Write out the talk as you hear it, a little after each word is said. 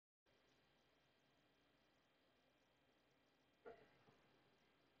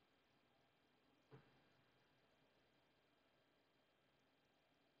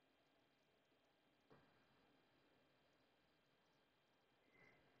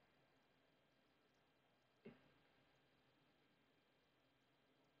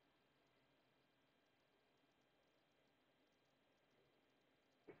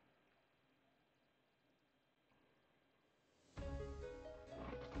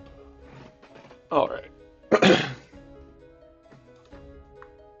Alright. Let's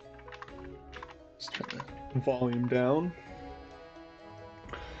turn the volume down.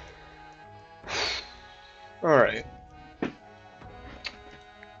 Alright.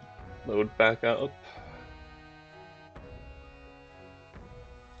 Load back up.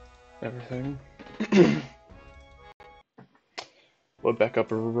 Everything. Load back up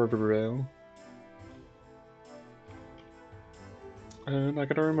a rail. And I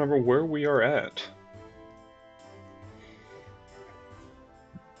gotta remember where we are at.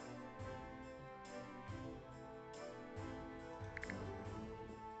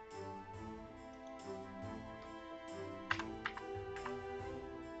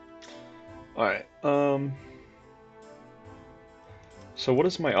 Alright, so what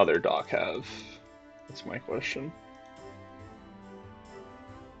does my other dock have? That's my question.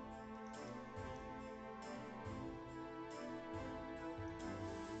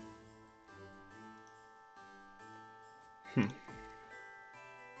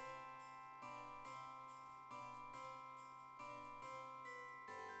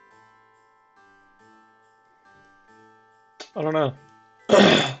 I don't know.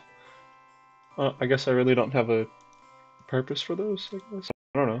 I guess I really don't have a purpose for those, I guess.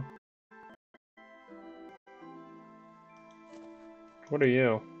 I don't know. What are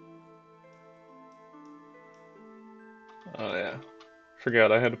you? Oh yeah.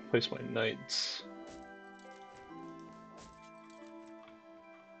 Forgot I had to place my knights.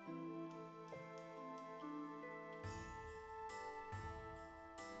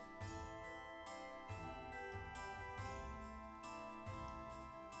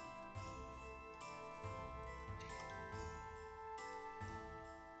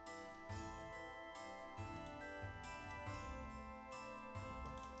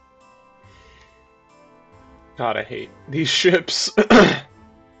 God, I hate these ships.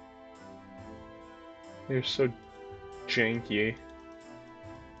 They're so janky.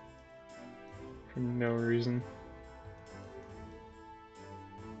 For no reason.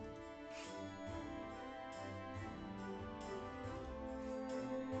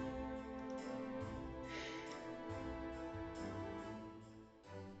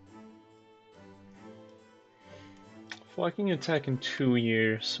 Flocking attack in 2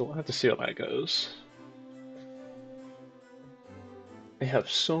 years, so we'll have to see how that goes. They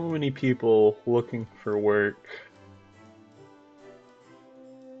have so many people looking for work.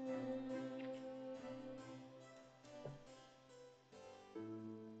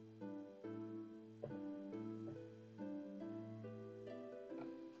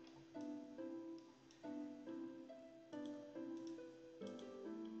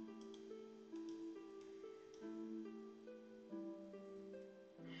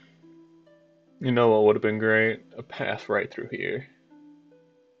 You know what would have been great? A path right through here.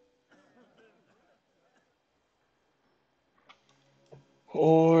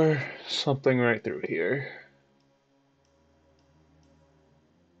 Or something right through here.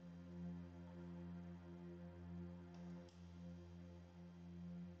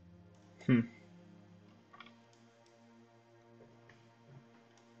 Hmm.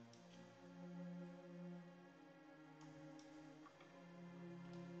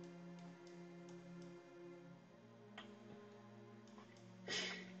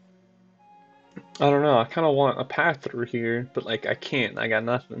 I don't know, I kind of want a path through here, but like I can't, I got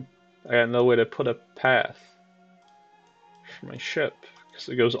nothing. I got no way to put a path for my ship, because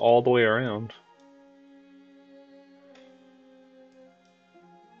it goes all the way around.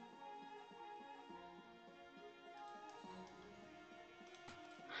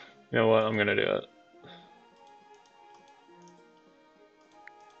 You know what, I'm gonna do it.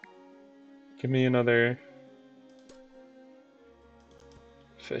 Give me another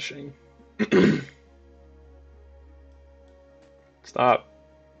fishing. Stop.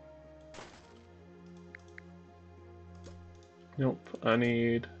 Nope, I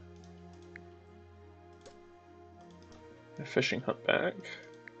need a fishing hut back.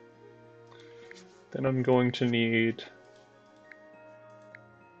 Then I'm going to need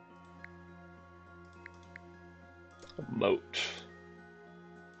a moat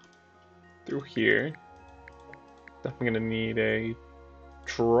through here. Definitely gonna need a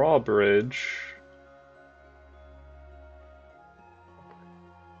drawbridge.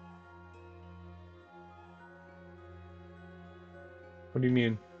 What do you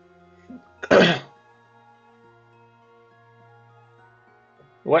mean?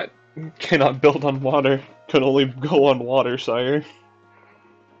 What? Cannot build on water. Could only go on water, sire.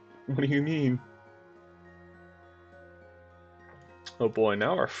 What do you mean? Oh boy,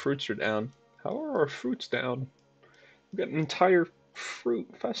 now our fruits are down. How are our fruits down? We've got an entire fruit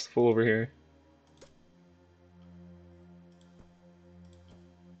festival over here.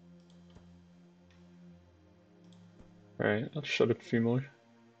 Alright, I'll shut up a few more.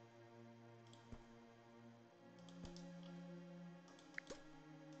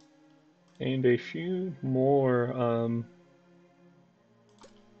 And a few more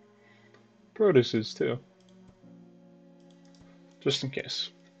produces too. Just in case.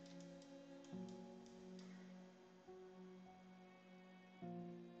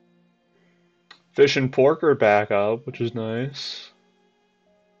 Fish and pork are back up, which is nice.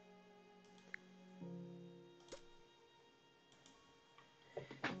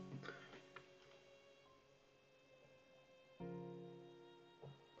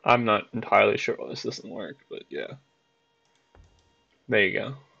 I'm not entirely sure why this doesn't work, but yeah. There you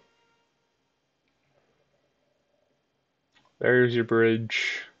go. There's your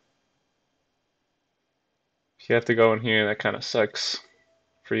bridge. If you have to go in here, that kind of sucks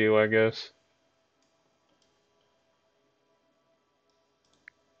for you, I guess.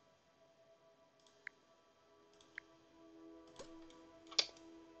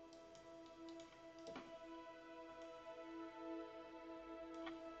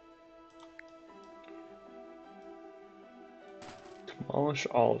 Demolish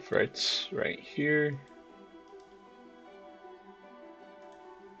all of rights right here.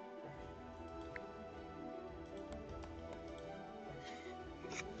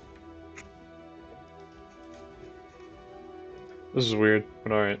 This is weird,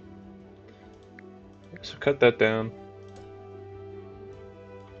 but alright. So cut that down.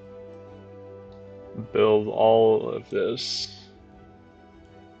 Build all of this.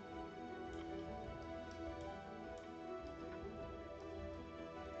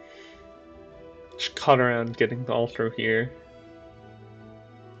 Just cut around getting all through here.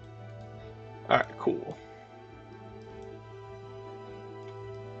 Alright, cool.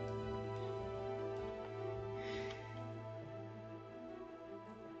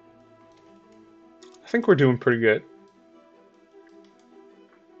 I think we're doing pretty good.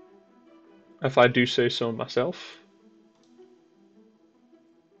 If I do say so myself.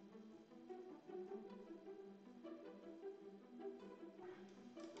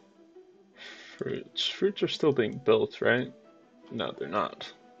 Fruits. Fruits are still being built, right? No, they're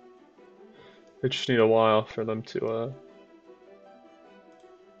not. They just need a while for them to,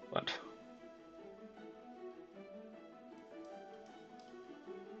 what?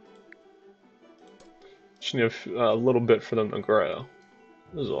 Just need a little bit for them to grow,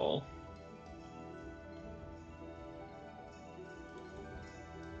 is all.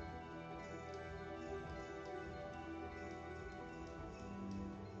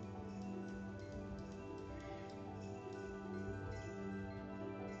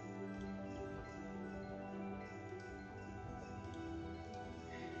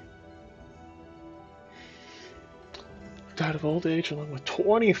 Died of old age along with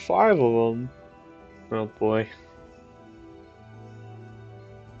 25 of them. Oh boy.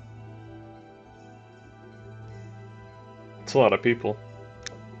 It's a lot of people.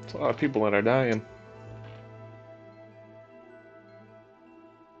 It's a lot of people that are dying.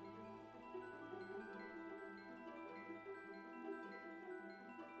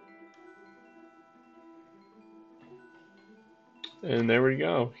 And there we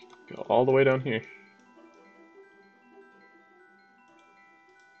go. Go all the way down here.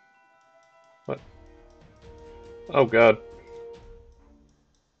 What? Oh god.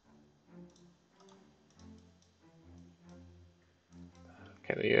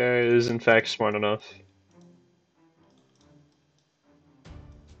 Okay, the AI is in fact smart enough.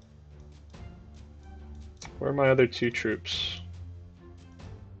 Where are my other two troops?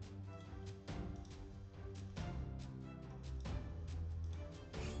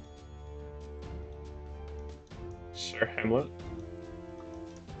 Sir Hamlet?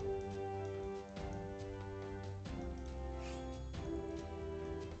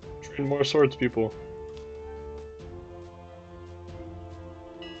 Train more swords, people.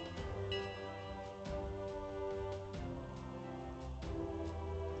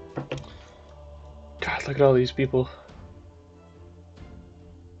 God, look at all these people.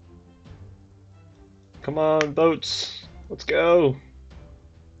 Come on, boats. Let's go.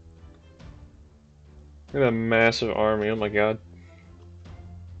 Look at that massive army, oh my god.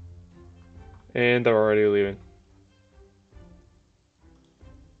 And they're already leaving.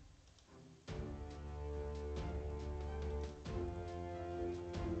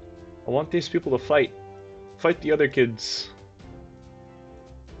 I want these people to fight. Fight the other kids.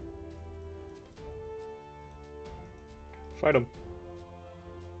 Fight them.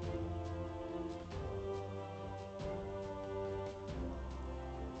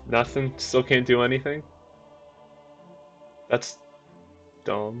 Nothing? Still can't do anything? That's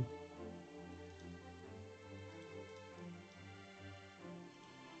dumb.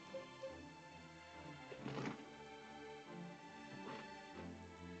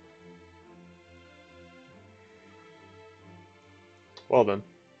 Well then.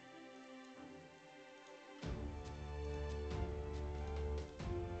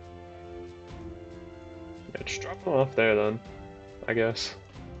 Yeah, just drop them off there then, I guess.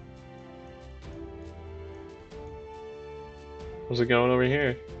 How's it going over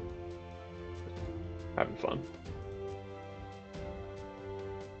here? Having fun.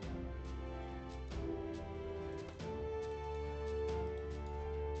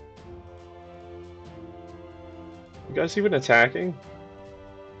 You guys even attacking?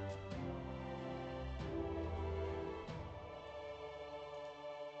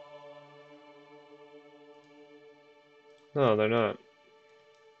 No, they're not.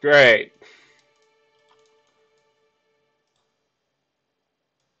 Great.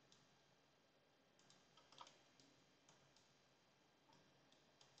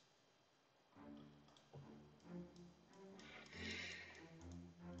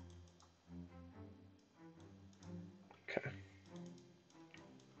 Okay.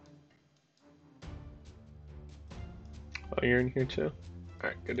 Oh, you're in here too?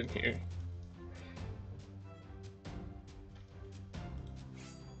 Alright, good in here.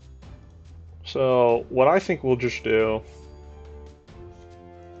 So, what I think we'll just do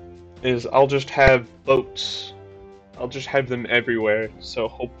is I'll just have boats. I'll just have them everywhere, so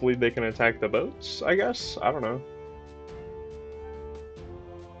hopefully they can attack the boats, I guess? I don't know.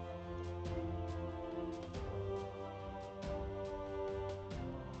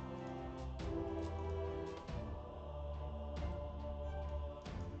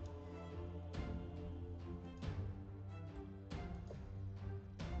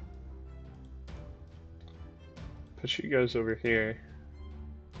 Put you guys over here.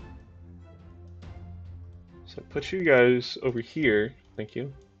 So put you guys over here. Thank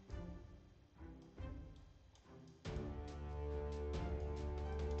you.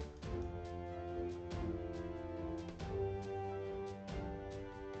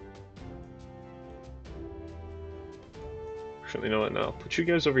 Actually, you know what? No. Put you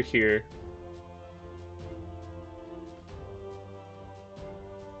guys over here.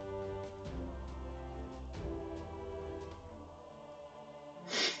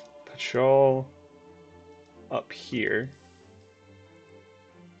 Put y'all up here.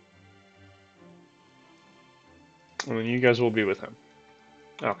 And then you guys will be with him.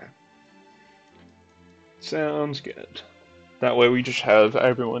 Okay. Sounds good. That way we just have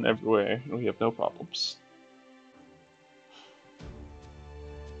everyone everywhere and we have no problems.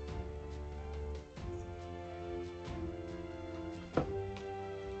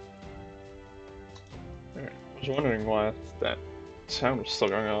 Alright. I was wondering why that sound was still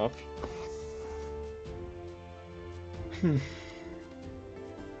going off.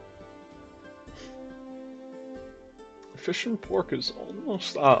 Fish and pork is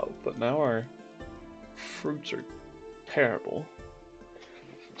almost up, but now our fruits are terrible.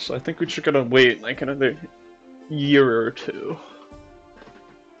 So I think we're just gonna wait like another year or two.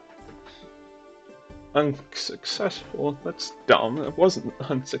 Unsuccessful? That's dumb. It wasn't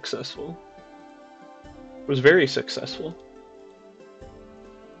unsuccessful. It was very successful.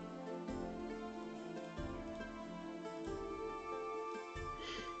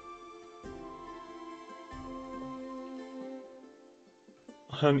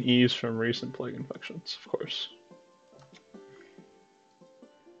 Unease from recent plague infections, of course.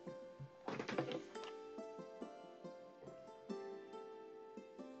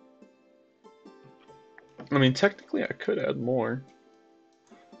 I mean, technically I could add more.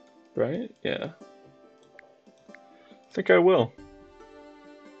 Right? Yeah. I think I will.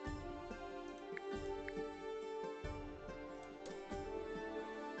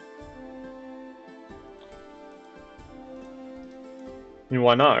 I mean,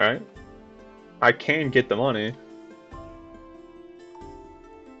 why not, right? I can get the money.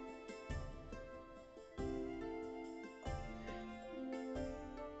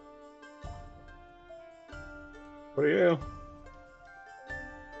 What are you?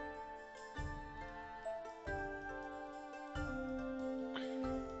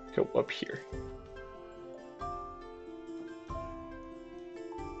 Go up here.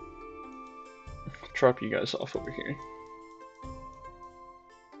 Drop you guys off over here.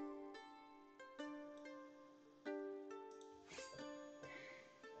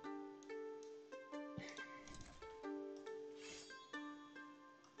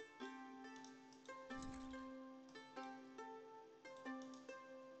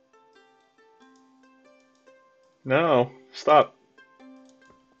 No, stop.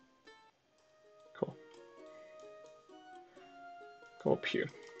 Cool. Go up here.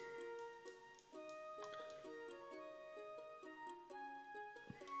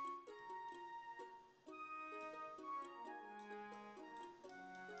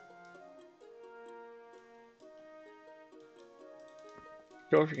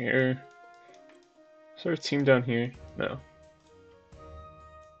 Go over here. Is there a team down here? No.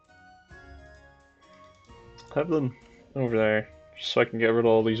 Have them over there, just so I can get rid of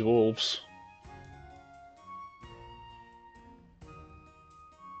all these wolves.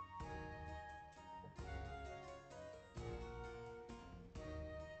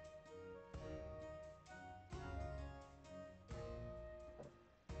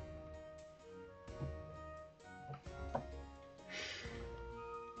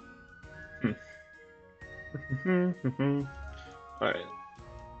 Alright.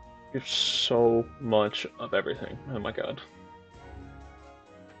 We have so much of everything. Oh my god.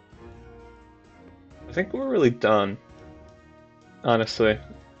 I think we're really done. Honestly.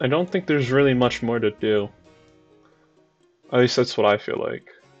 I don't think there's really much more to do. At least that's what I feel like.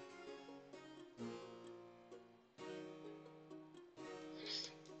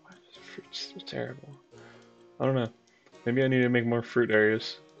 Why is fruit so terrible? I don't know. Maybe I need to make more fruit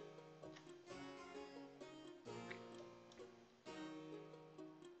areas.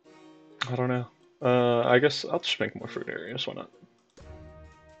 I don't know. I guess I'll just make more fruit areas, why not?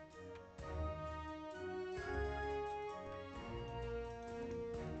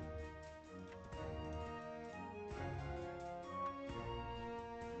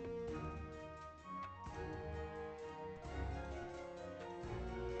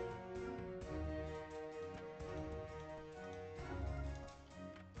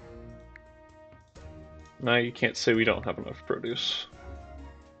 Now you can't say we don't have enough produce.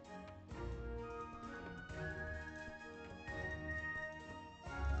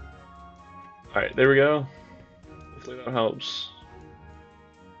 Alright, there we go. Hopefully that helps.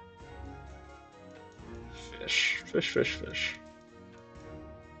 Fish, fish, fish, fish.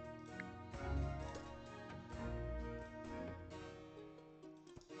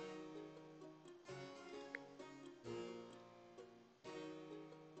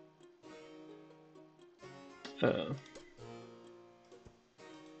 Uh,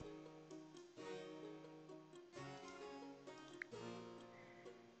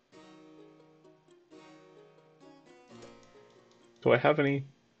 do I have any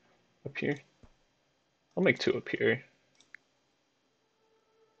up here? I'll make 2 up here.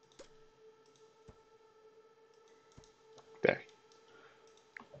 There.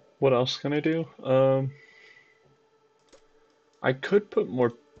 What else can I do? I could put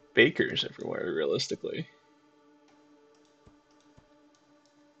more bakers everywhere, realistically.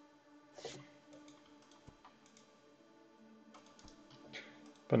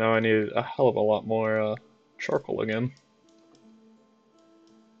 But now I need a hell of a lot more charcoal again.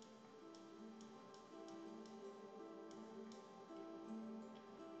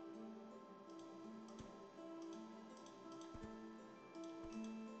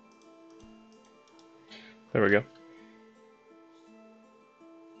 There we go.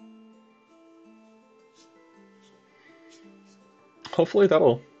 Hopefully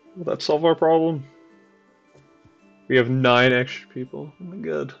will that solve our problem? We have 9 extra people. Oh my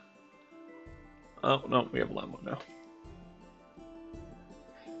god. Oh no, we have a lot more now.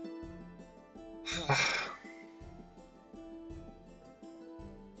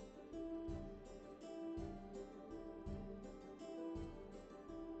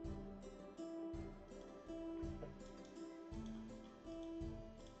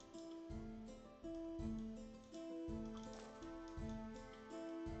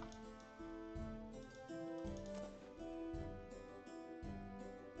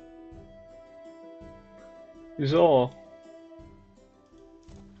 These all.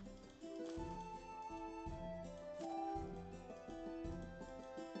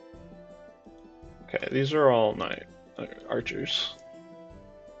 Okay, these are all night archers.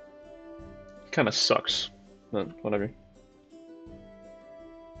 Kind of sucks, but whatever.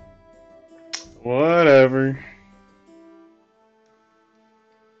 Whatever.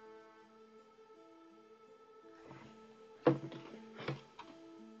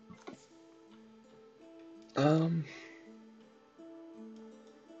 Um.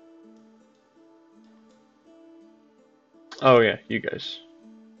 Oh yeah, you guys.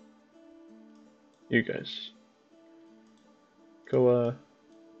 You guys. Go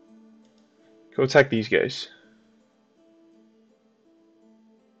go attack these guys.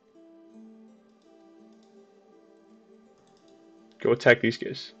 Go attack these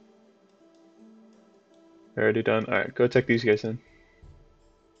guys. Already done. Alright, go attack these guys then.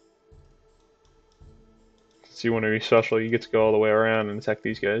 Since you want to be special, you get to go all the way around and attack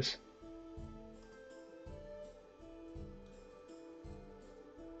these guys.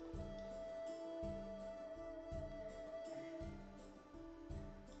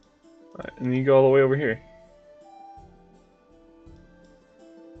 Alright, and then you go all the way over here.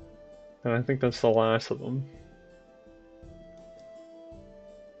 And I think that's the last of them.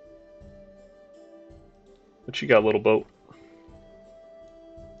 But you got a little boat.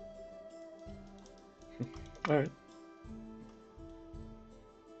 Alright.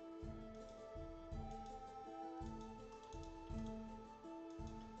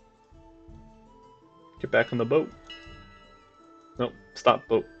 Get back on the boat. Nope, stop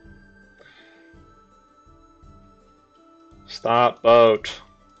boat. Stop boat.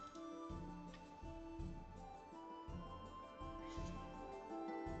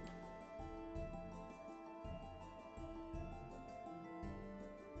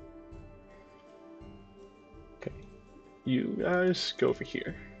 Okay, you guys go over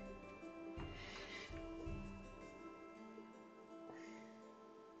here.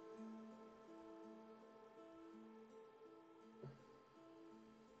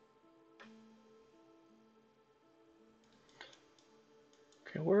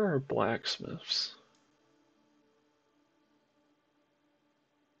 Okay, where are blacksmiths?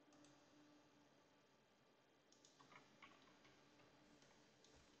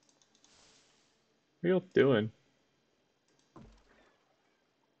 What are you doing?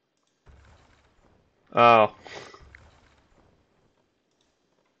 Oh.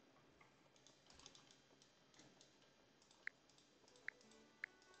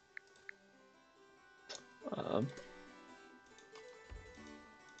 Um,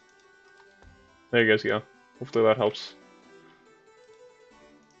 there you guys go. Hopefully that helps.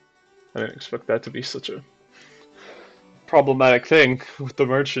 I didn't expect that to be such a problematic thing with the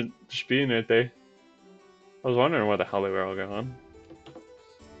merchant just being right there. I was wondering where the hell they were all going.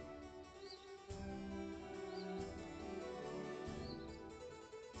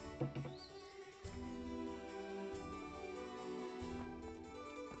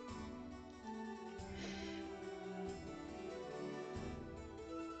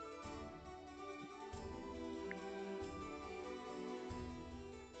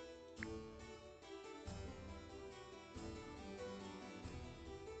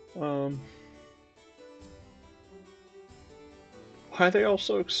 Why are they all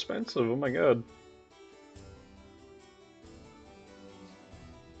so expensive? Oh my god.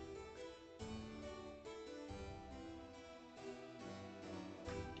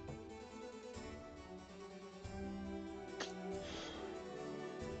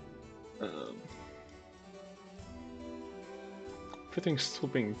 Um, Everything's still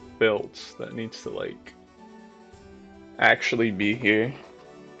being built that needs to, like, actually be here.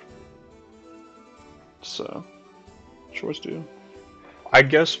 So, chores do. I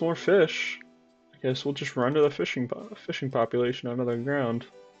guess more fish. I guess we'll just run to the fishing population under the ground.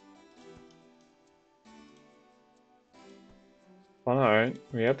 Alright,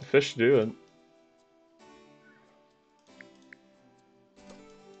 we have the fish to do it.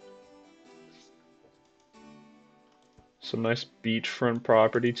 Some nice beachfront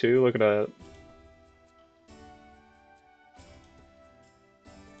property too, look at that.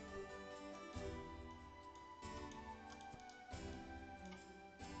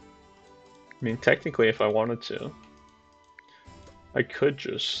 I mean, technically if I wanted to, I could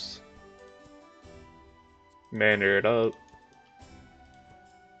just manor it up.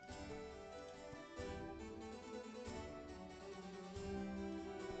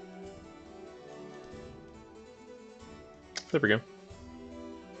 There we go.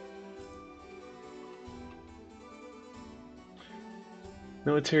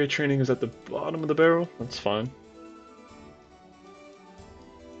 Military training is at the bottom of the barrel? That's fine.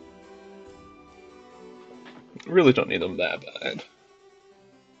 Really don't need them that bad.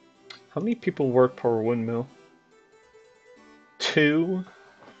 How many people work per windmill? 2?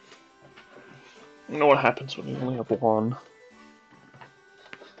 I don't know what happens when you only have 1.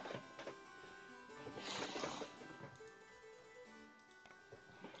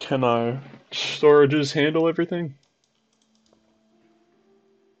 Can our storages handle everything?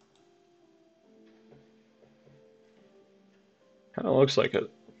 Kinda looks like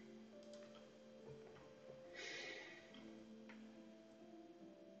it.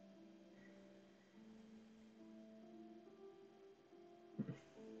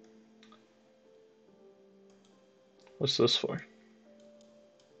 What's this for?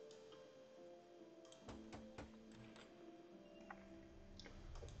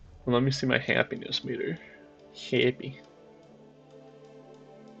 Well, let me see my happiness meter. Happy.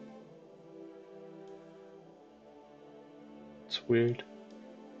 It's weird.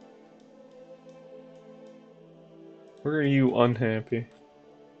 Where are you unhappy?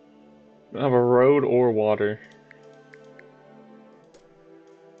 I don't have a road or water.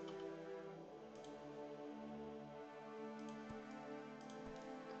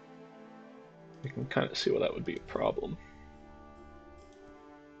 You can kind of see why that would be a problem.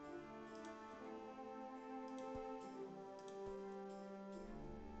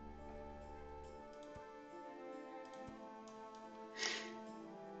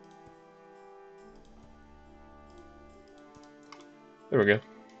 There we go.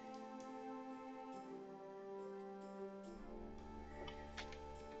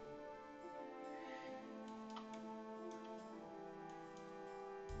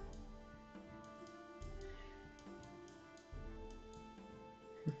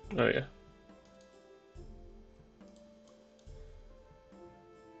 Oh yeah.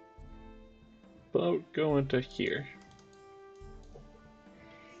 Boat go into here.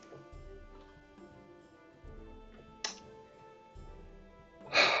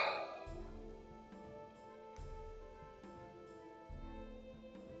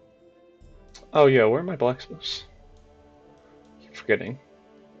 Oh yeah, where are my blacksmiths? Keep forgetting.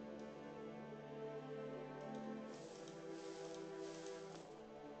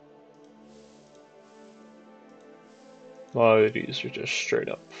 A lot of these are just straight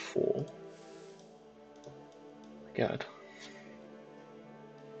up full. God.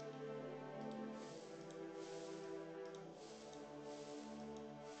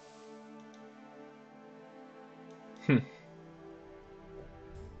 Hmm.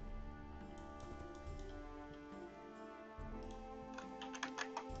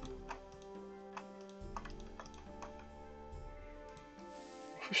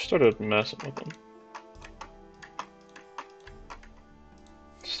 We started messing with them.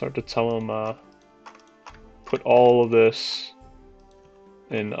 Start to tell them, put all of this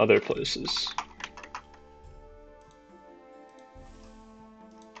in other places.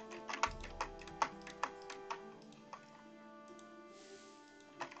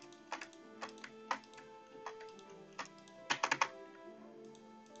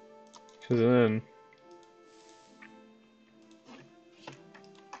 Because then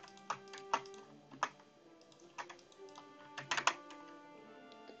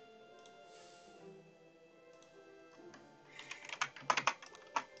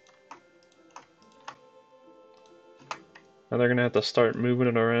now they're gonna have to start moving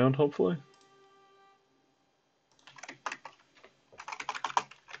it around, hopefully.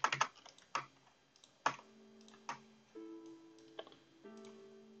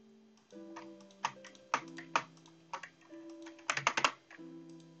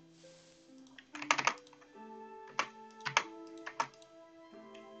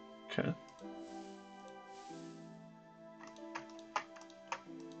 Okay.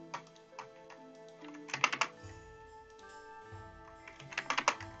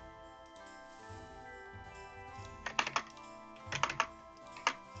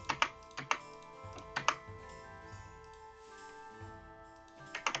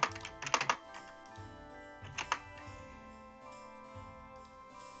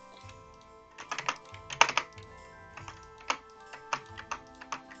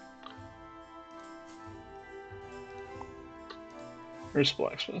 Where's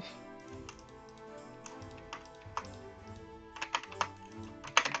blacksmith?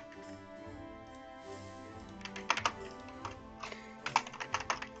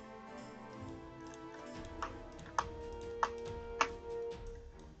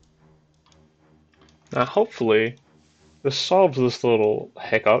 Now hopefully this solves this little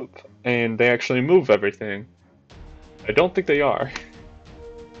hiccup and they actually move everything. I don't think they are.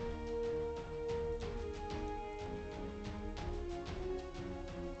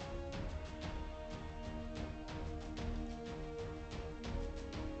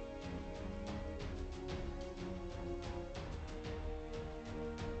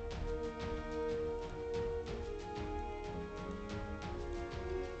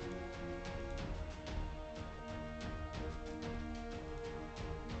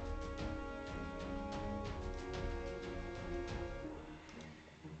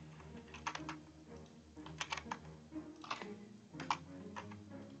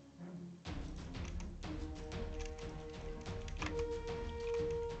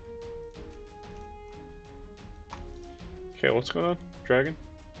 Okay, what's going on? Dragon?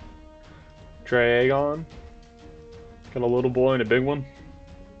 Dragon? Got a little boy and a big one.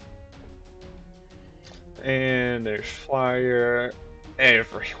 And there's fire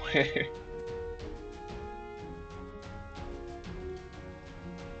everywhere.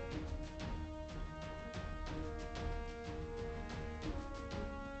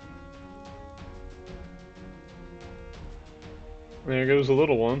 There goes the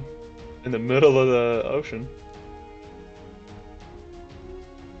little one in the middle of the ocean.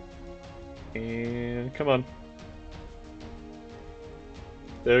 And come on.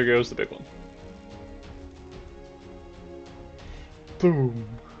 There goes the big one. Boom.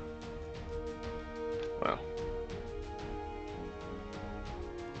 Wow.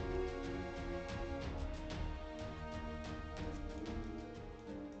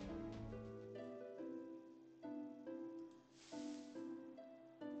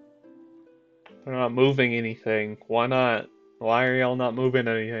 They're not moving anything. Why not? Why are y'all not moving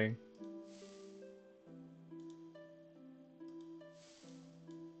anything?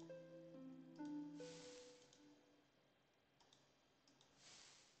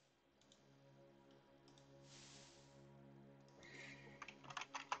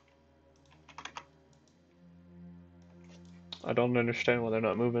 I don't understand why they're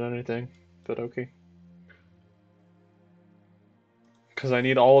not moving anything, but okay. Because I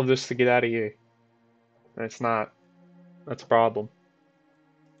need all of this to get out of here. And it's not. That's a problem.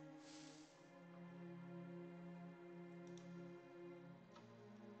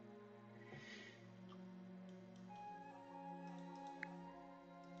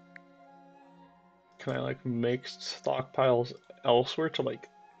 Can I like make stockpiles elsewhere to like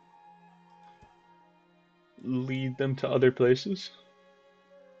lead them to other places?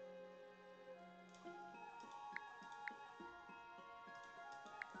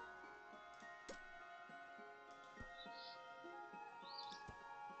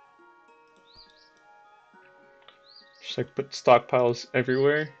 Just like put stockpiles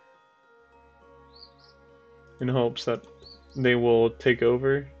everywhere in hopes that they will take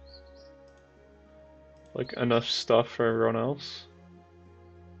over like enough stuff for everyone else.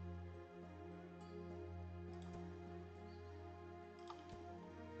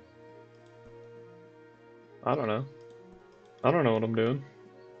 I don't know. I don't know what I'm doing.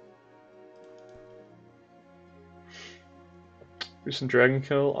 Do some dragon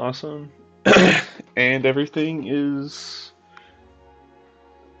kill, awesome. And everything is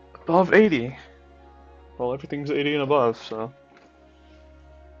above 80. Well, everything's 80 and above, so.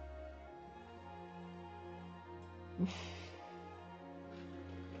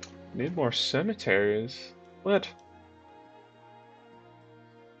 Need more cemeteries. What?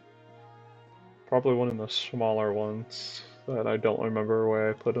 Probably one of the smaller ones that I don't remember where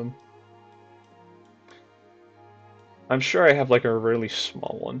I put them. I'm sure I have like a really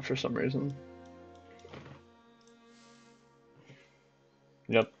small one for some reason.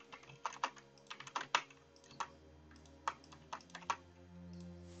 Yep.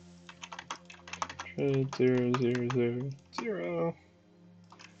 Trade 0,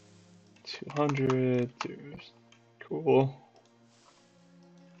 200 zeros. Cool.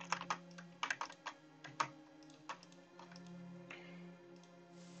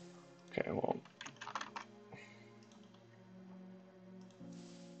 Okay, well.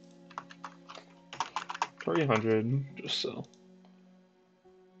 $300, just so.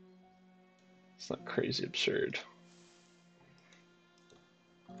 It's not crazy absurd.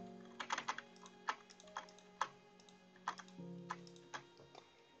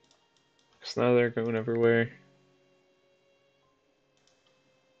 Because now they're going everywhere.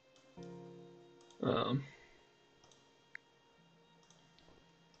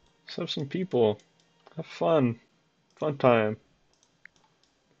 Let's have some people. Have fun. Fun time.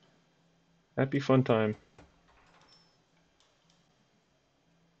 Happy fun time.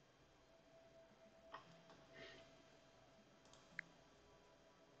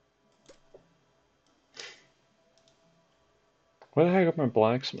 Where the heck are my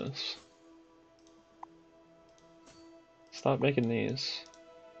blacksmiths? Stop making these.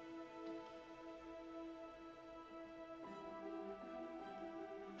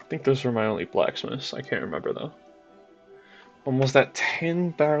 I think those were my only blacksmiths. I can't remember though. Almost at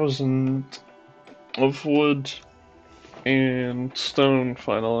 10,000 of wood and stone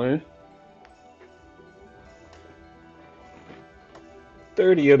finally.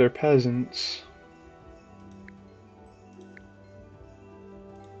 30 other peasants.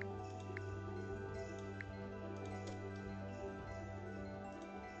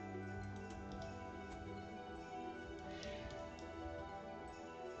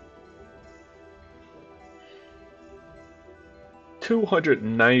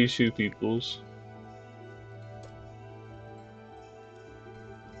 $292 peoples.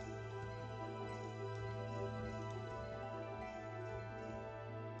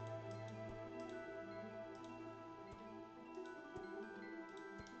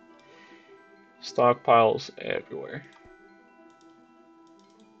 Stockpiles everywhere.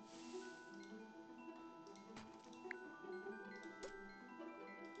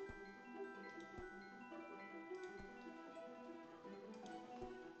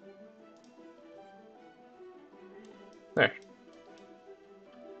 There.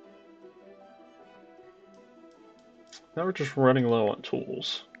 Now we're just running low on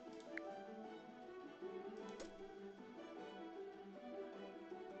tools.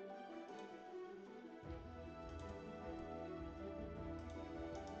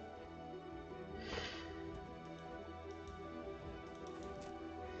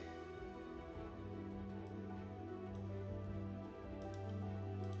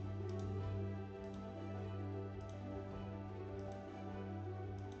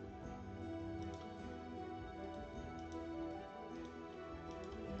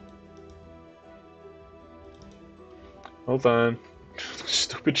 Hold on.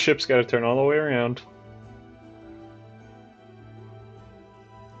 Stupid ship's gotta turn all the way around.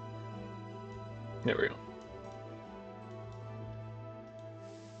 There we go.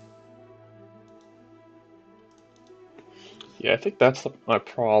 Yeah, I think that's my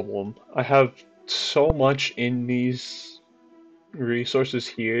problem. I have so much in these resources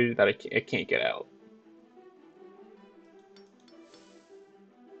here that I can't get out.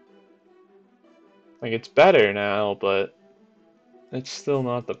 Like, it's better now, but it's still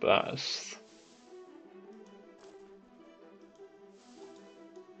not the best.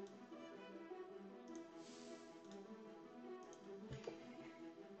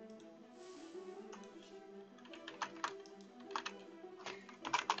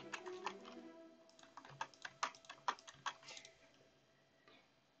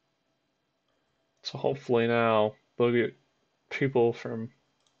 So hopefully now they'll get people from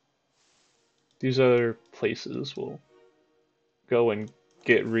these other places will go and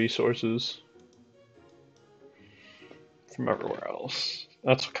get resources from everywhere else.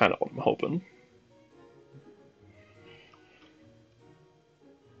 That's kind of what I'm hoping.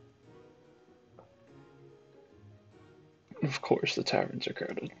 Of course, the taverns are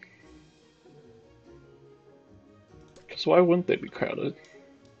crowded. Because why wouldn't they be crowded?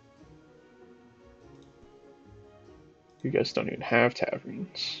 You guys don't even have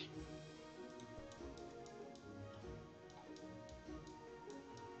taverns.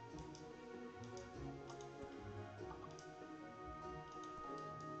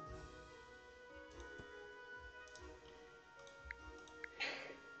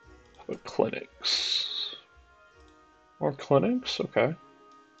 But clinics. More clinics? Okay.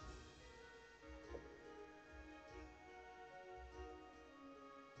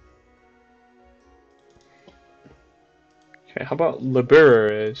 Okay, how about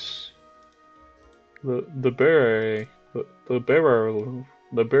liberes? Libere. Libero.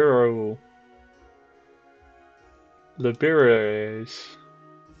 Libero. Liberes.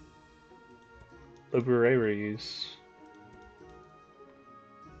 Liberaries.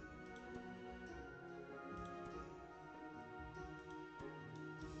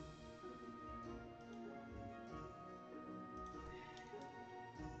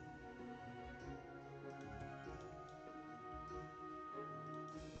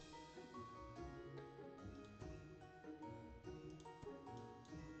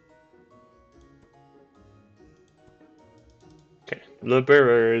 Okay,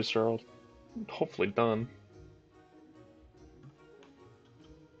 liberes are all hopefully done.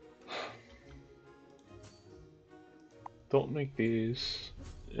 Don't make these.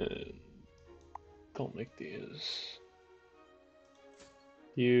 Don't make these.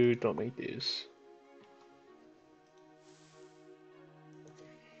 You don't make these.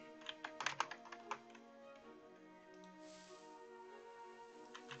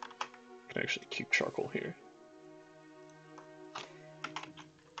 Can actually keep charcoal here.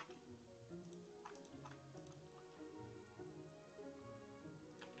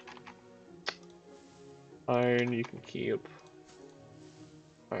 Iron you can keep.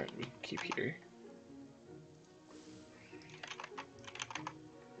 Iron we can keep here.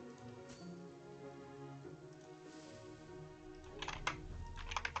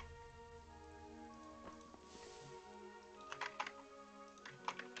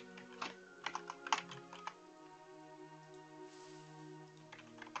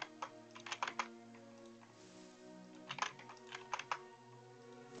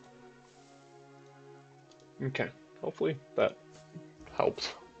 Okay, hopefully that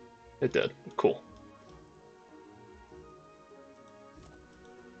helped. It did. Cool.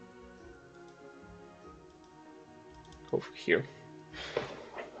 Over here.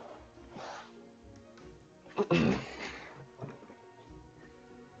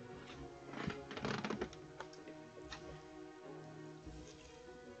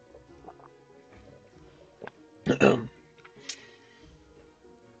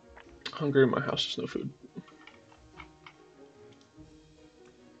 Hungry in my house, there's no food.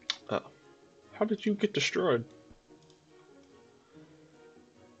 Oh. How did you get destroyed?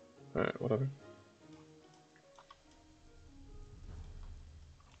 Alright, whatever.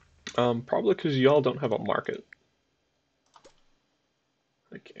 Probably because y'all don't have a market,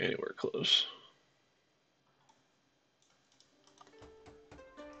 like anywhere close.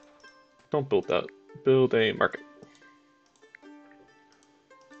 Don't build that. Build a market.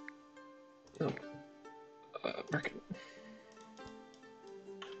 No. Market.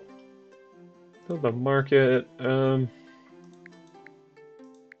 Build a market.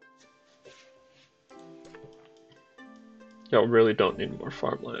 Y'all really don't need more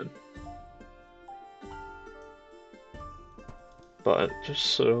farmland. But just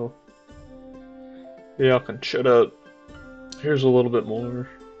so y'all can shut up. Here's a little bit more.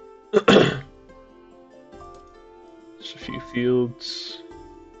 Just a few fields.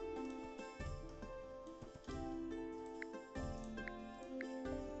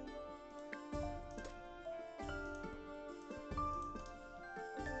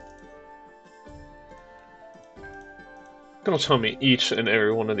 Don't tell me each and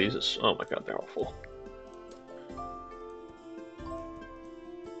every one of these is. Oh my god, they're awful.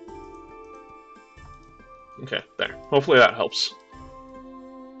 Okay, there. Hopefully that helps.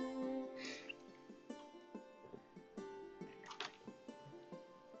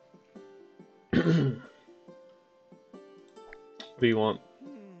 What do you want?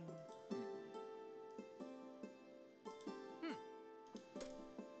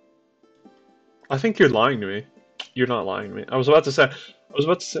 I think you're lying to me. You're not lying to me. I was about to say, I was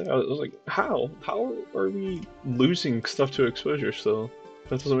like, how? How are we losing stuff to exposure still?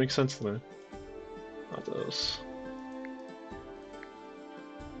 That doesn't make sense to me. Not those.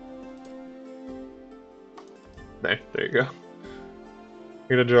 There you go.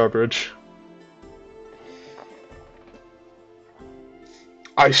 Get a drawbridge.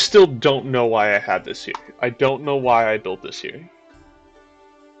 I still don't know why I had this here. I don't know why I built this here.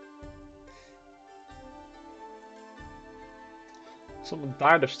 Someone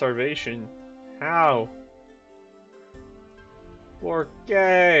died of starvation. How? Or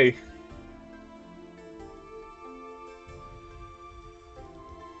gay.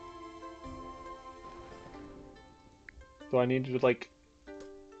 Do I need to, like,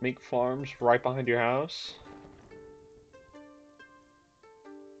 make farms right behind your house?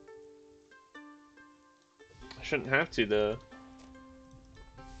 I shouldn't have to, though.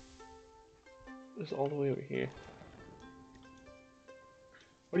 It's all the way over here.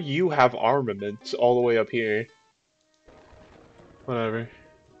 What do you have armaments all the way up here? Whatever.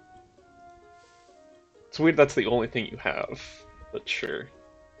 It's weird that's the only thing you have, but sure.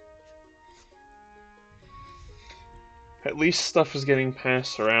 At least stuff is getting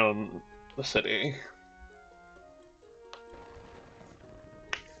passed around the city.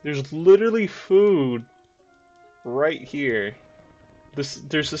 There's literally food right here.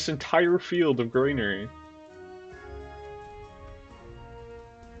 There's this entire field of greenery.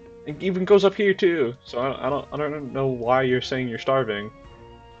 It even goes up here too. So I don't know why you're saying you're starving.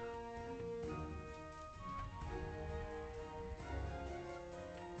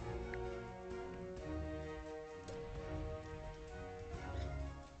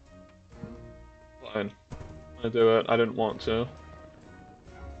 Fine. I'm gonna do it. I didn't want to.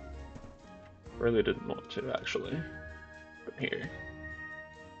 Really didn't want to, actually. But here.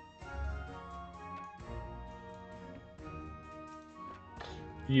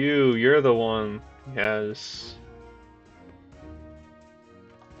 You're the one who has...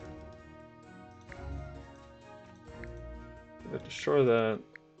 I'm gonna destroy that.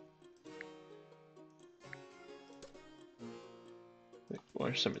 Make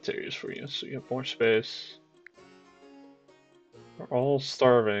more cemeteries for you, so you have more space. We're all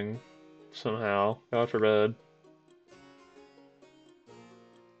starving. Somehow. God forbid.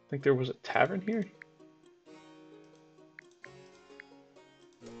 I think there was a tavern here?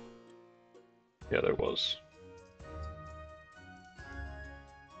 Yeah, there was.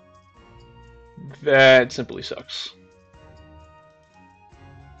 That simply sucks.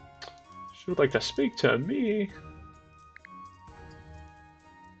 She would like to speak to me.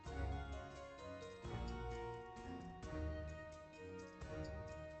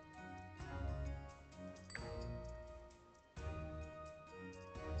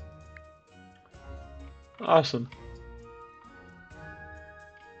 Awesome.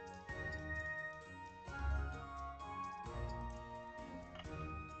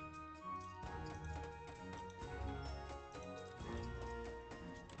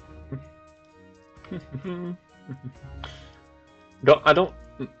 I don't.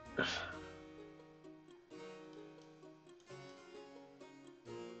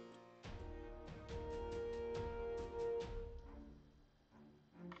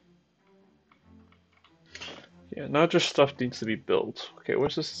 Yeah, not just stuff needs to be built. Okay,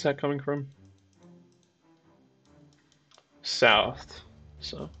 where's this attack coming from? South.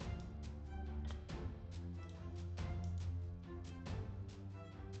 So,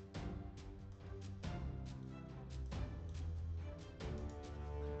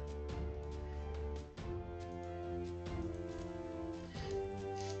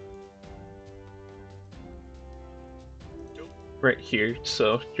 right here,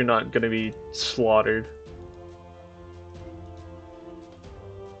 so you're not gonna be slaughtered.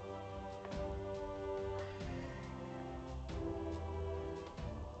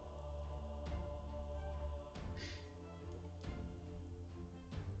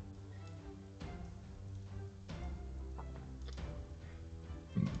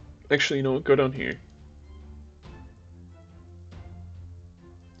 Actually, you know what? Go down here.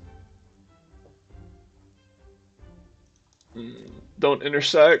 Don't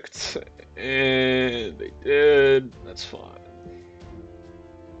intersect. And they did. That's fine.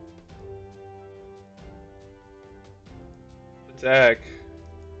 Attack.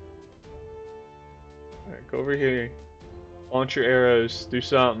 Alright, go over here. Launch your arrows. Do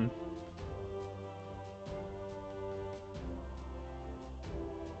something.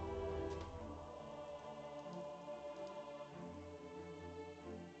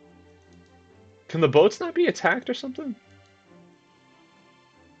 Can the boats not be attacked or something?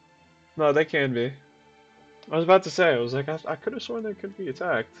 No, they can be. I was about to say, I was like, I could have sworn they could be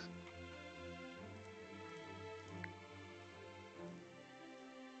attacked.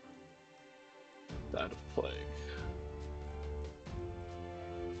 Died of plague.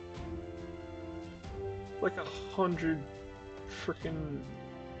 Like 100 freaking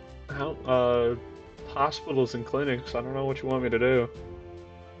hospitals and clinics. I don't know what you want me to do.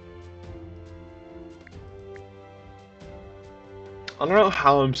 I don't know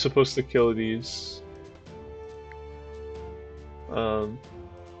how I'm supposed to kill these. Um,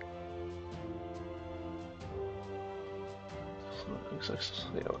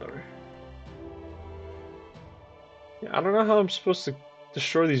 yeah, whatever. Yeah, I don't know how I'm supposed to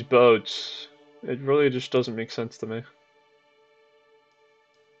destroy these boats. It really just doesn't make sense to me.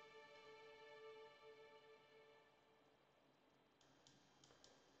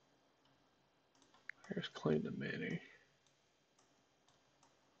 Here's claim the manor.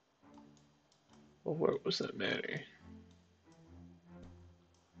 Well, where was that manor?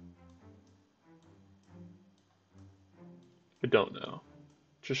 I don't know.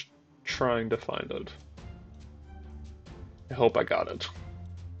 Just trying to find it. I hope I got it.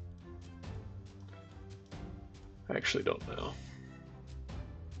 I actually don't know.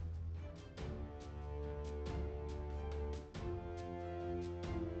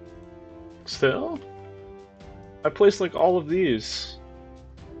 Still? I placed like all of these.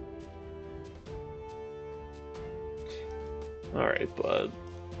 Alright, bud.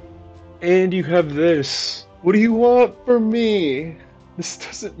 And you have this. What do you want from me? This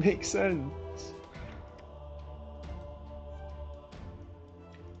doesn't make sense.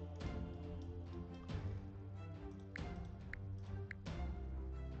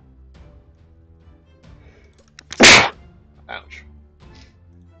 Ouch.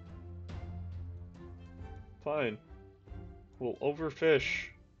 Fine. We'll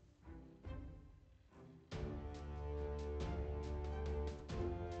overfish.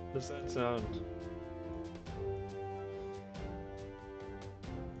 What does that sound?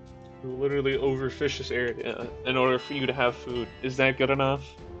 We'll literally overfish this area in order for you to have food. Is that good enough?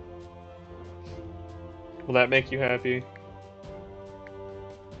 Will that make you happy?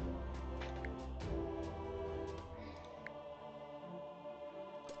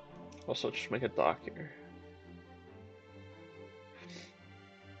 Also, just make a dock here.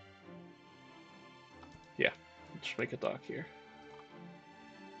 Yeah, just make a dock here.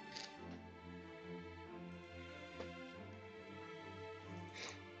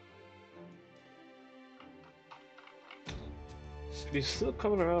 City's still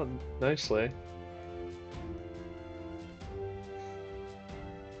coming around nicely.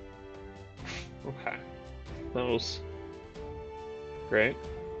 Okay, that was great.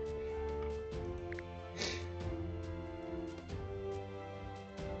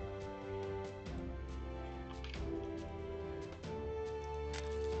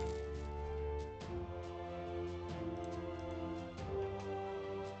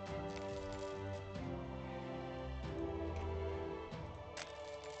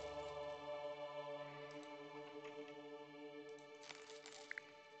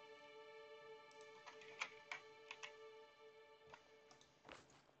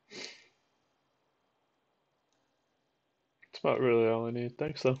 That's about really all I need.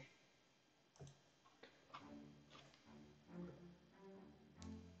 Thanks, though.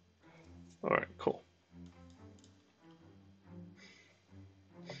 Alright, cool.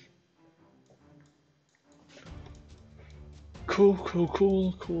 Cool, cool,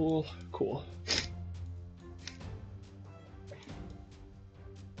 cool, cool, cool.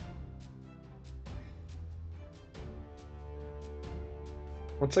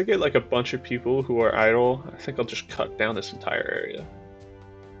 Once I get like a bunch of people who are idle, I think I'll just cut down this entire area.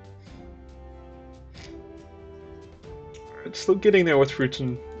 It's still getting there with fruits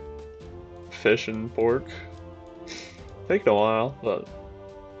and fish and pork. Taking a while, but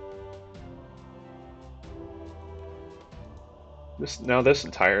this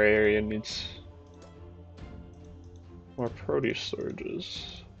entire area needs more produce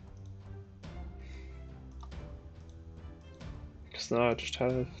storages. Because now I just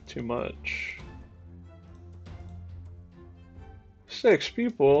have too much. 6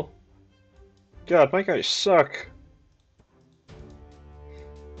 people? God, my guys suck.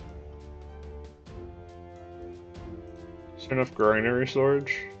 Is there enough granary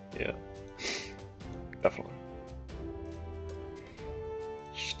storage? Yeah, definitely.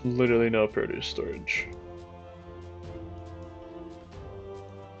 Just literally no produce storage.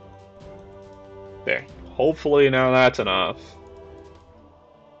 There. Hopefully now that's enough.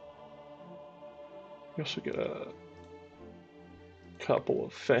 You also get a couple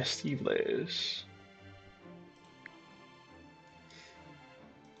of festivities.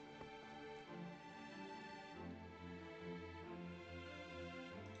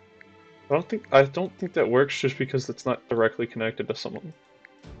 I don't think that works just because it's not directly connected to someone.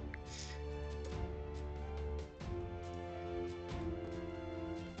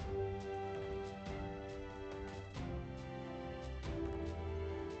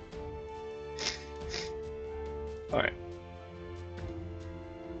 Alright.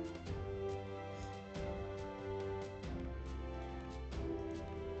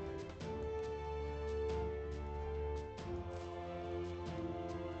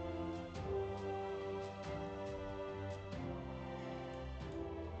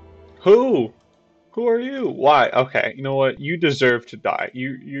 Who? Who are you? Why? Okay, you know what? You deserve to die.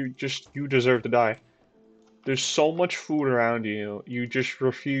 You deserve to die. There's so much food around you. You just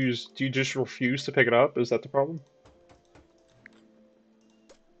refuse. Do you just refuse to pick it up? Is that the problem?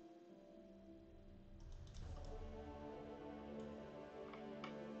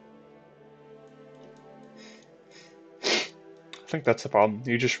 I think that's the problem.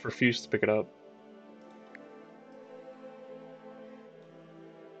 You just refuse to pick it up.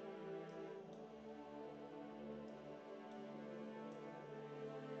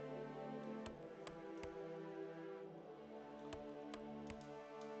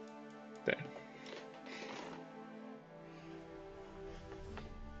 There.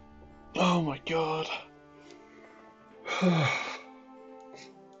 Oh my god.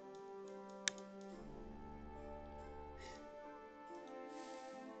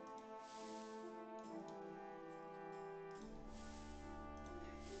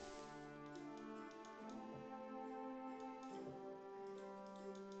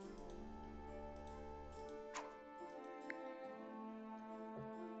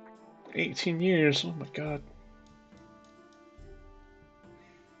 18 years. Oh my god.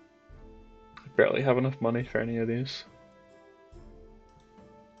 I barely have enough money for any of these.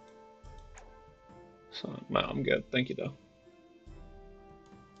 So, no, I'm good. Thank you, though.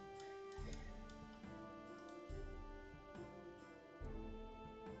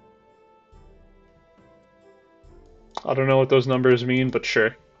 I don't know what those numbers mean, but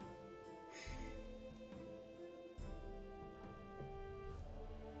sure.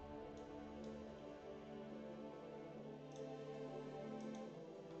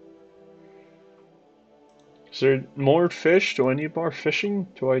 Is there more fish? Do I need more fishing?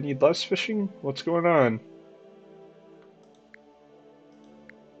 Do I need less fishing? What's going on?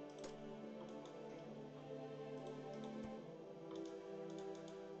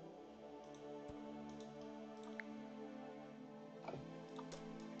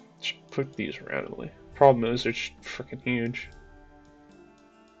 Just put these randomly. Problem is, they're just freaking huge.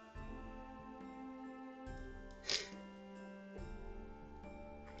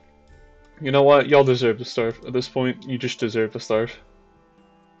 You know what? Y'all deserve to starve. At this point, you just deserve to starve.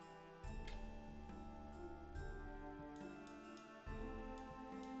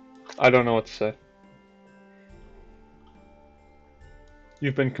 I don't know what to say.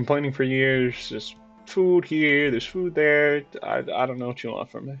 You've been complaining for years. There's food here, there's food there. I don't know what you want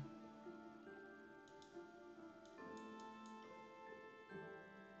from me.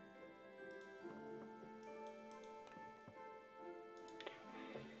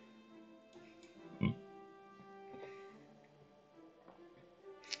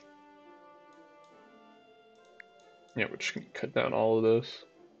 Yeah, we're just gonna cut down all of this.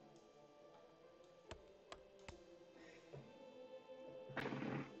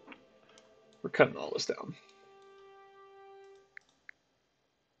 We're cutting all this down.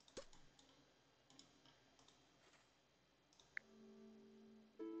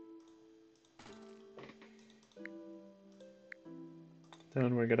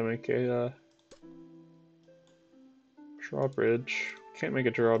 Then we're gonna make a drawbridge. Can't make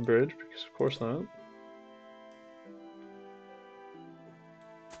a drawbridge because of course not.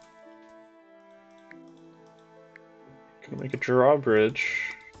 Gonna make a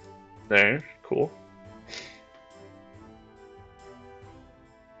drawbridge. There, cool.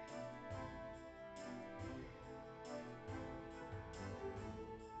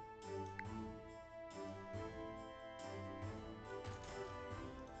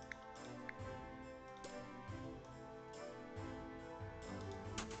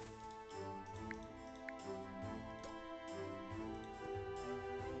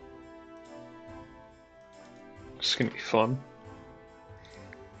 It's gonna be fun.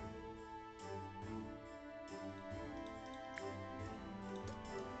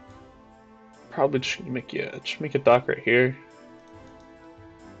 Probably just make a dock right here.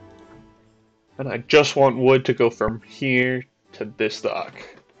 And I just want wood to go from here to this dock.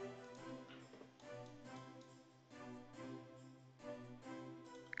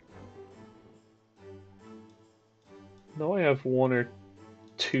 No, I have one or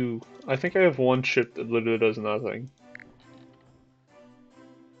two. I think I have one ship that literally does nothing.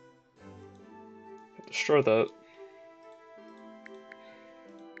 Destroy that.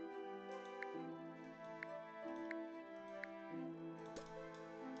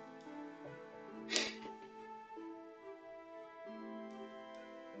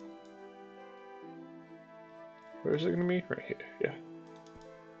 Where is it gonna be? Right here, yeah.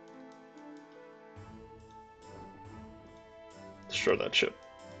 Destroy that ship.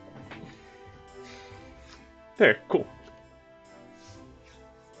 There, cool.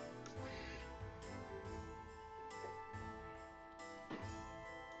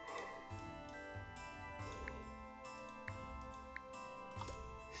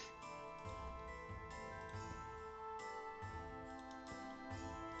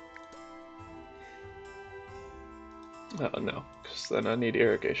 No, because then I need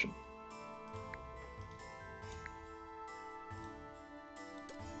irrigation.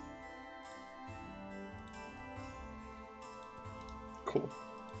 Cool.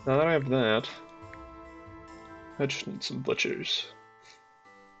 Now that I have that, I just need some butchers.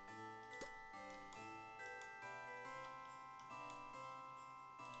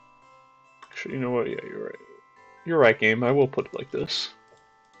 Actually, you know what? Yeah, you're right. You're right, game. I will put it like this.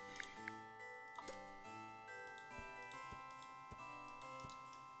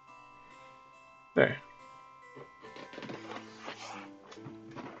 There.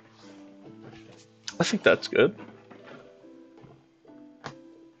 I think that's good.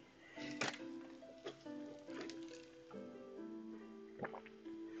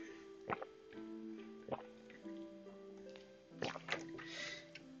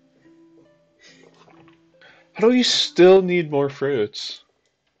 How do we still need more fruits?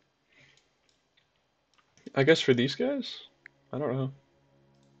 I guess for these guys? I don't know.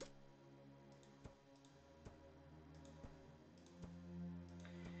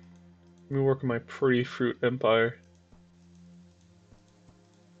 Let me work on my pre-fruit empire.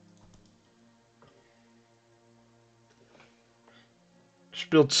 Just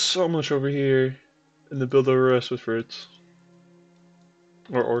build so much over here, and then build the rest with fruits.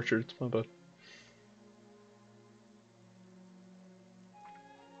 Or orchards, my bad.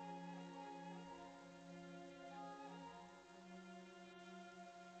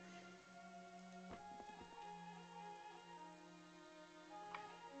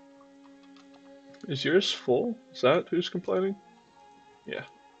 Is yours full? Is that who's complaining? Yeah.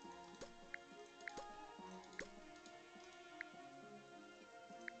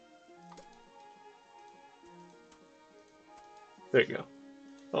 There you go.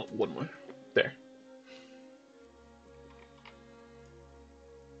 Oh, one more. There.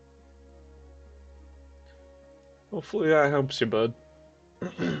 Hopefully that helps you, bud.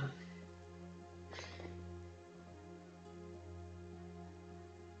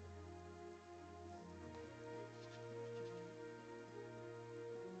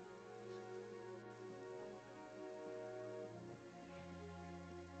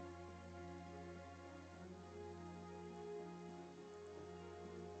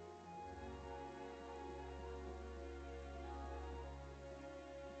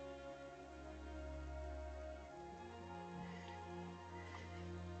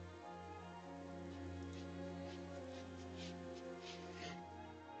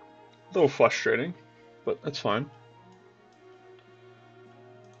 A little frustrating, but that's fine.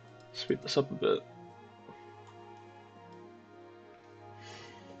 Speed this up a bit.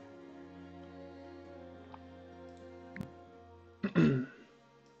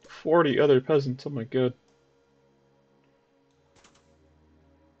 40 other peasants, oh my god.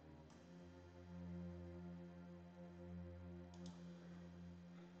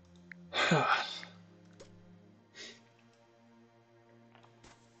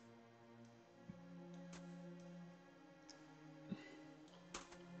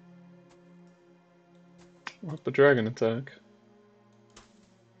 What the dragon attack?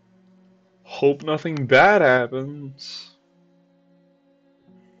 Hope nothing bad happens.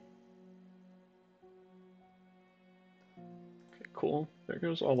 Okay, cool. There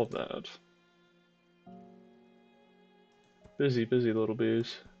goes all of that. Busy, busy little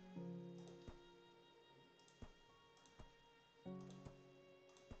bees.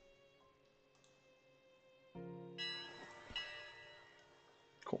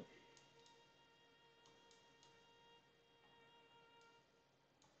 Cool.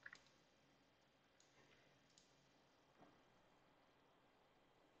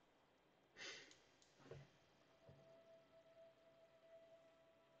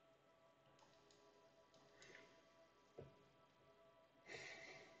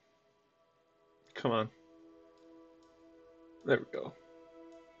 Come on. There we go.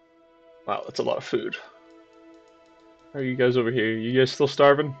 Wow, that's a lot of food. How are you guys over here? You guys still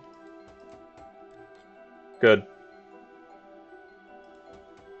starving? Good.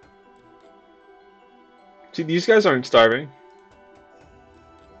 See, these guys aren't starving.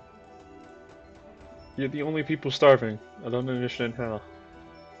 You're the only people starving. I don't understand how.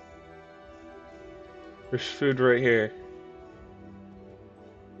 There's food right here.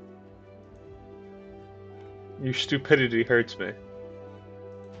 Your stupidity hurts me.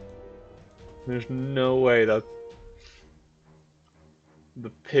 There's no way that the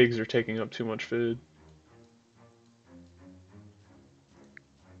pigs are taking up too much food.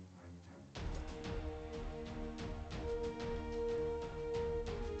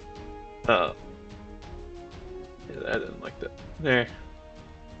 Oh. Yeah, I didn't like that. There.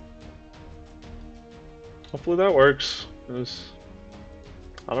 Hopefully that works, because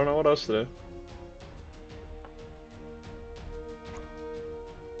I don't know what else to do.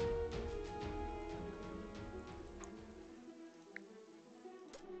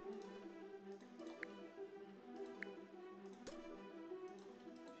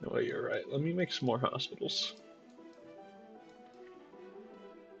 No, you're right. Let me make some more hospitals.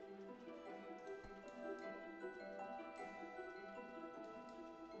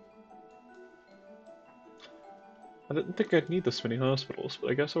 I didn't think I'd need this many hospitals, but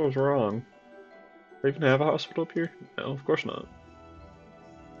I guess I was wrong. Do I even have a hospital up here? No, of course not.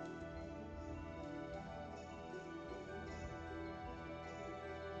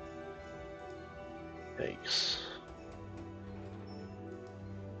 Yikes.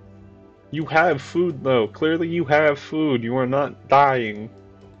 You have food, though. Clearly you have food. You are not dying.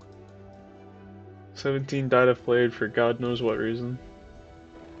 17 died of plague for God knows what reason.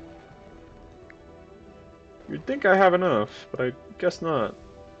 You'd think I have enough, but I guess not.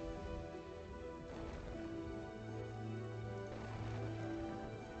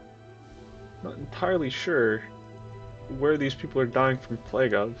 Not entirely sure where these people are dying from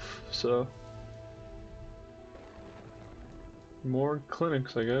plague of, so... More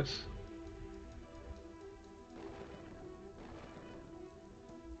clinics, I guess.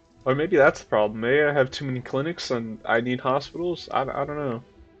 Or maybe that's the problem. Maybe I have too many clinics and I need hospitals? I don't know.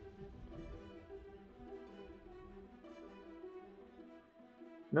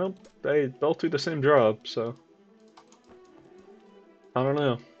 Nope, they both do the same job, so... I don't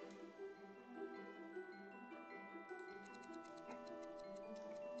know.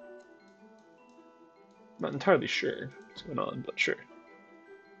 Not entirely sure what's going on, but sure.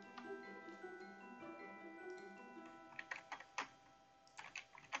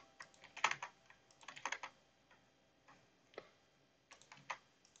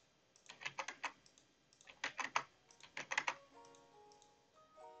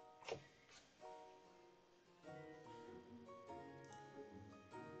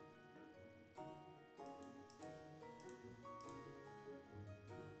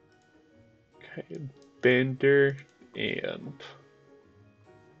 Okay, Bender and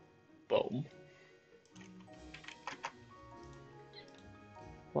Boom.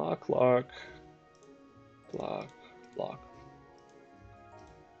 Lock, lock, lock, lock.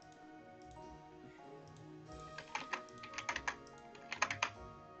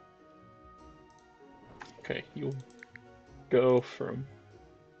 Okay, you'll go from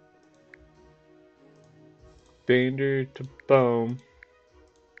Bander to Boom.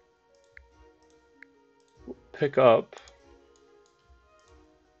 Pick up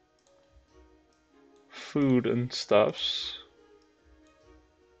food and stuffs.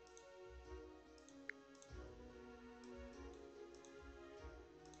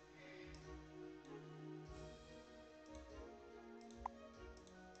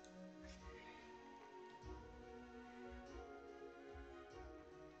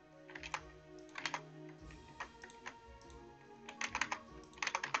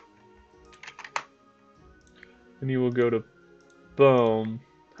 And you will go to Boom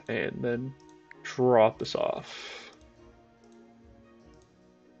and then drop this off.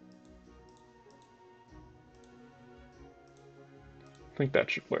 I think that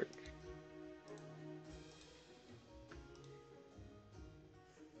should work.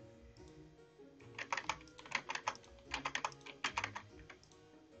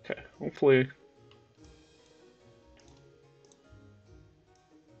 Okay, hopefully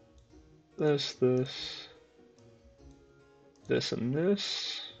this, and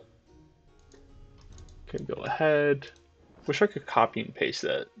this can go ahead. Wish I could copy and paste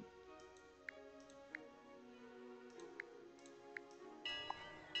that.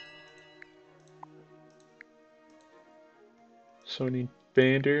 So I need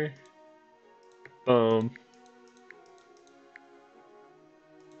Bander, Boom.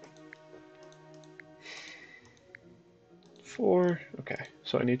 Four. Okay,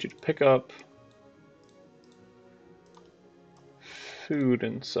 so I need you to pick up food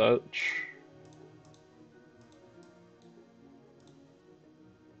and such.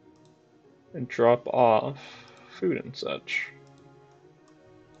 And drop off food and such.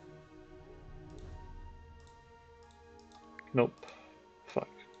 Nope. Fuck.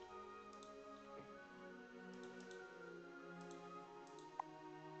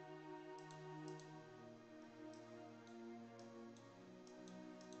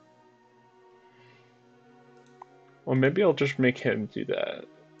 Well, maybe I'll just make him do that.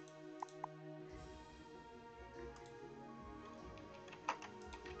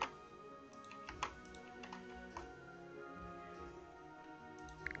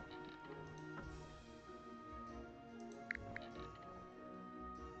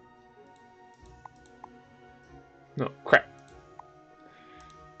 No, crap.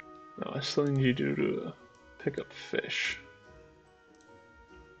 No, I still need you to pick up fish.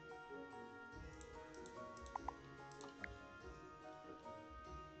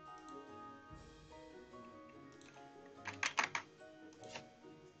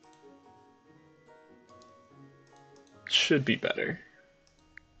 Should be better.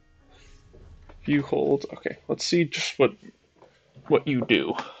 View hold. Okay, let's see just what you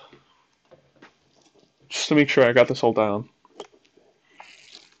do. Just to make sure I got this all down.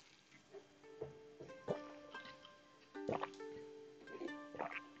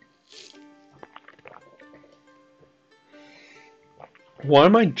 Why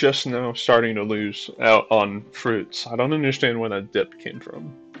am I just now starting to lose out on fruits? I don't understand where that dip came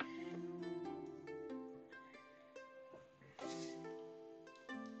from.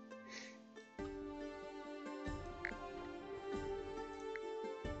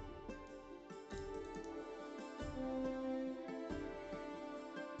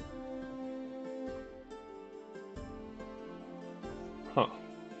 Huh.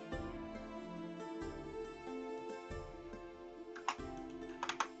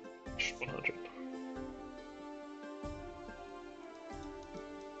 Just 100.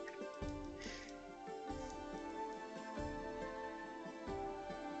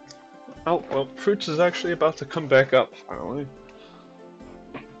 Oh, well, fruits is actually about to come back up, finally.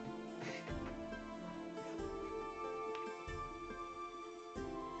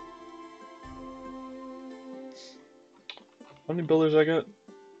 How many builders I got?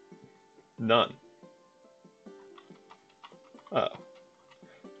 None. Oh.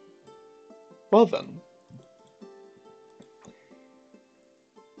 Well then.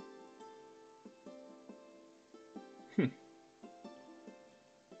 Hmm.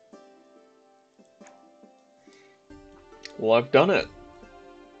 Well, I've done it.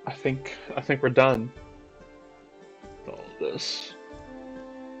 I think we're done with all of this.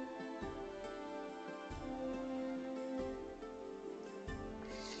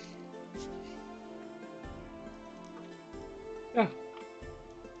 Yeah,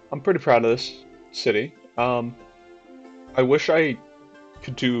 I'm pretty proud of this city. I wish I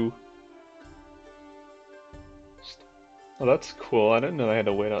could do. Oh, that's cool. I didn't know I had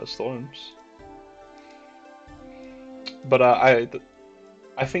to wait out storms. But I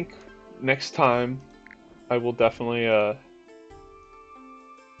think next time I will definitely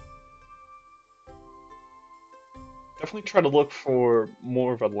Definitely try to look for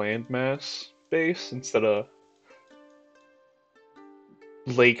more of a landmass base instead of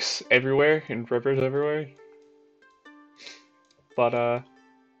lakes everywhere and rivers everywhere. But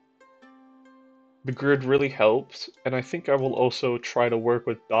the grid really helps, and I think I will also try to work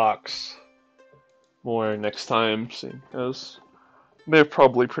with docks more next time, seeing as they're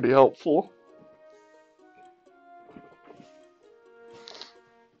probably pretty helpful.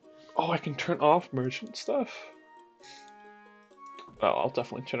 Oh, I can turn off merchant stuff? Oh, I'll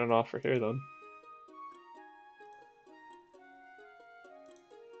definitely turn it off for here then.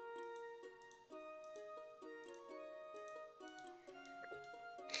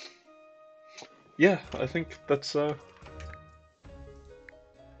 Yeah, I think it's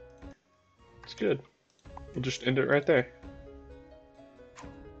good. We'll just end it right there.